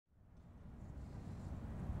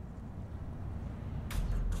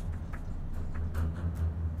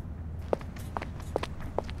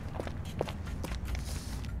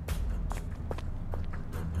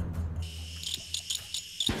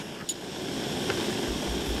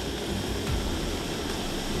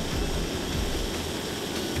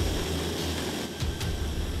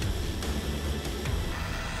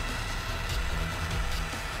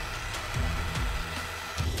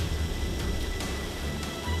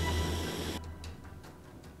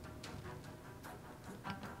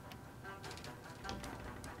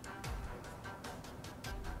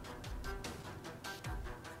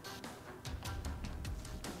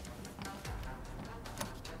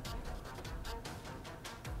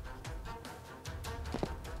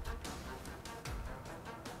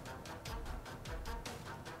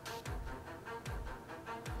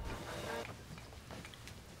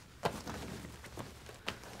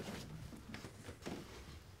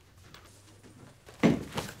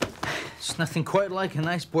It's nothing quite like a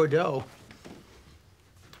nice Bordeaux.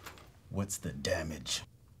 What's the damage?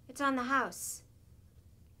 It's on the house.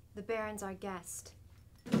 The Baron's our guest.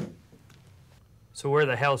 So where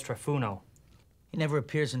the hell's Trafuno? He never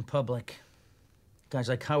appears in public. Guys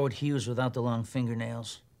like Howard Hughes without the long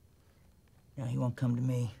fingernails. Yeah, he won't come to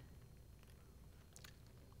me.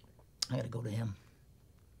 I gotta go to him.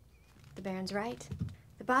 The Baron's right.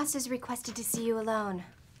 The boss has requested to see you alone,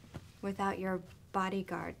 without your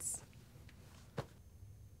bodyguards.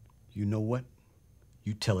 You know what?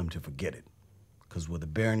 You tell him to forget it. Because where the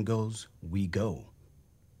Baron goes, we go.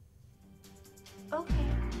 Okay.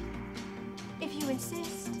 If you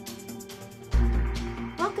insist.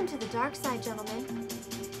 Welcome to the dark side, gentlemen.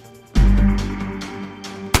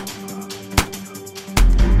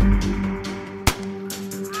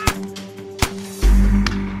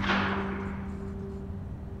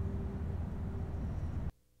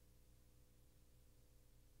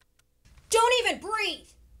 Don't even breathe!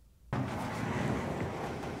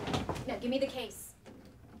 Now, give me the case.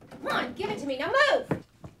 Come on, give it to me. Now move!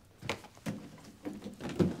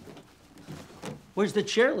 Where's the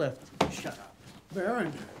chairlift? Shut up.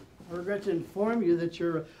 Baron, I regret to inform you that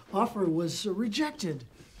your offer was rejected.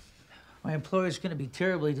 My employer's gonna be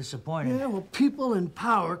terribly disappointed. Yeah, well, people in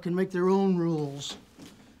power can make their own rules.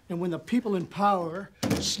 And when the people in power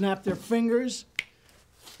snap their fingers,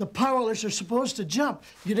 the powerless are supposed to jump.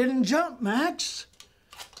 You didn't jump, Max.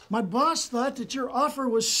 My boss thought that your offer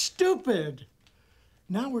was stupid.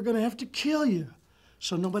 Now we're gonna have to kill you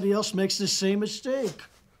so nobody else makes the same mistake.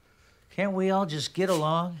 Can't we all just get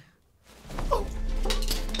along? Oh.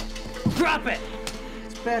 Drop it!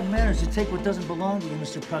 It's bad manners to take what doesn't belong to you,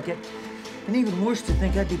 Mr. Puckett. And even worse to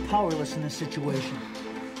think I'd be powerless in this situation.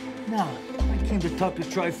 Now, I came to talk to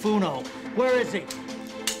Trifuno. Where is he?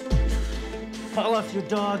 Call off your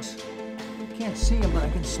dogs. I can't see him, but I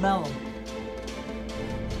can smell him.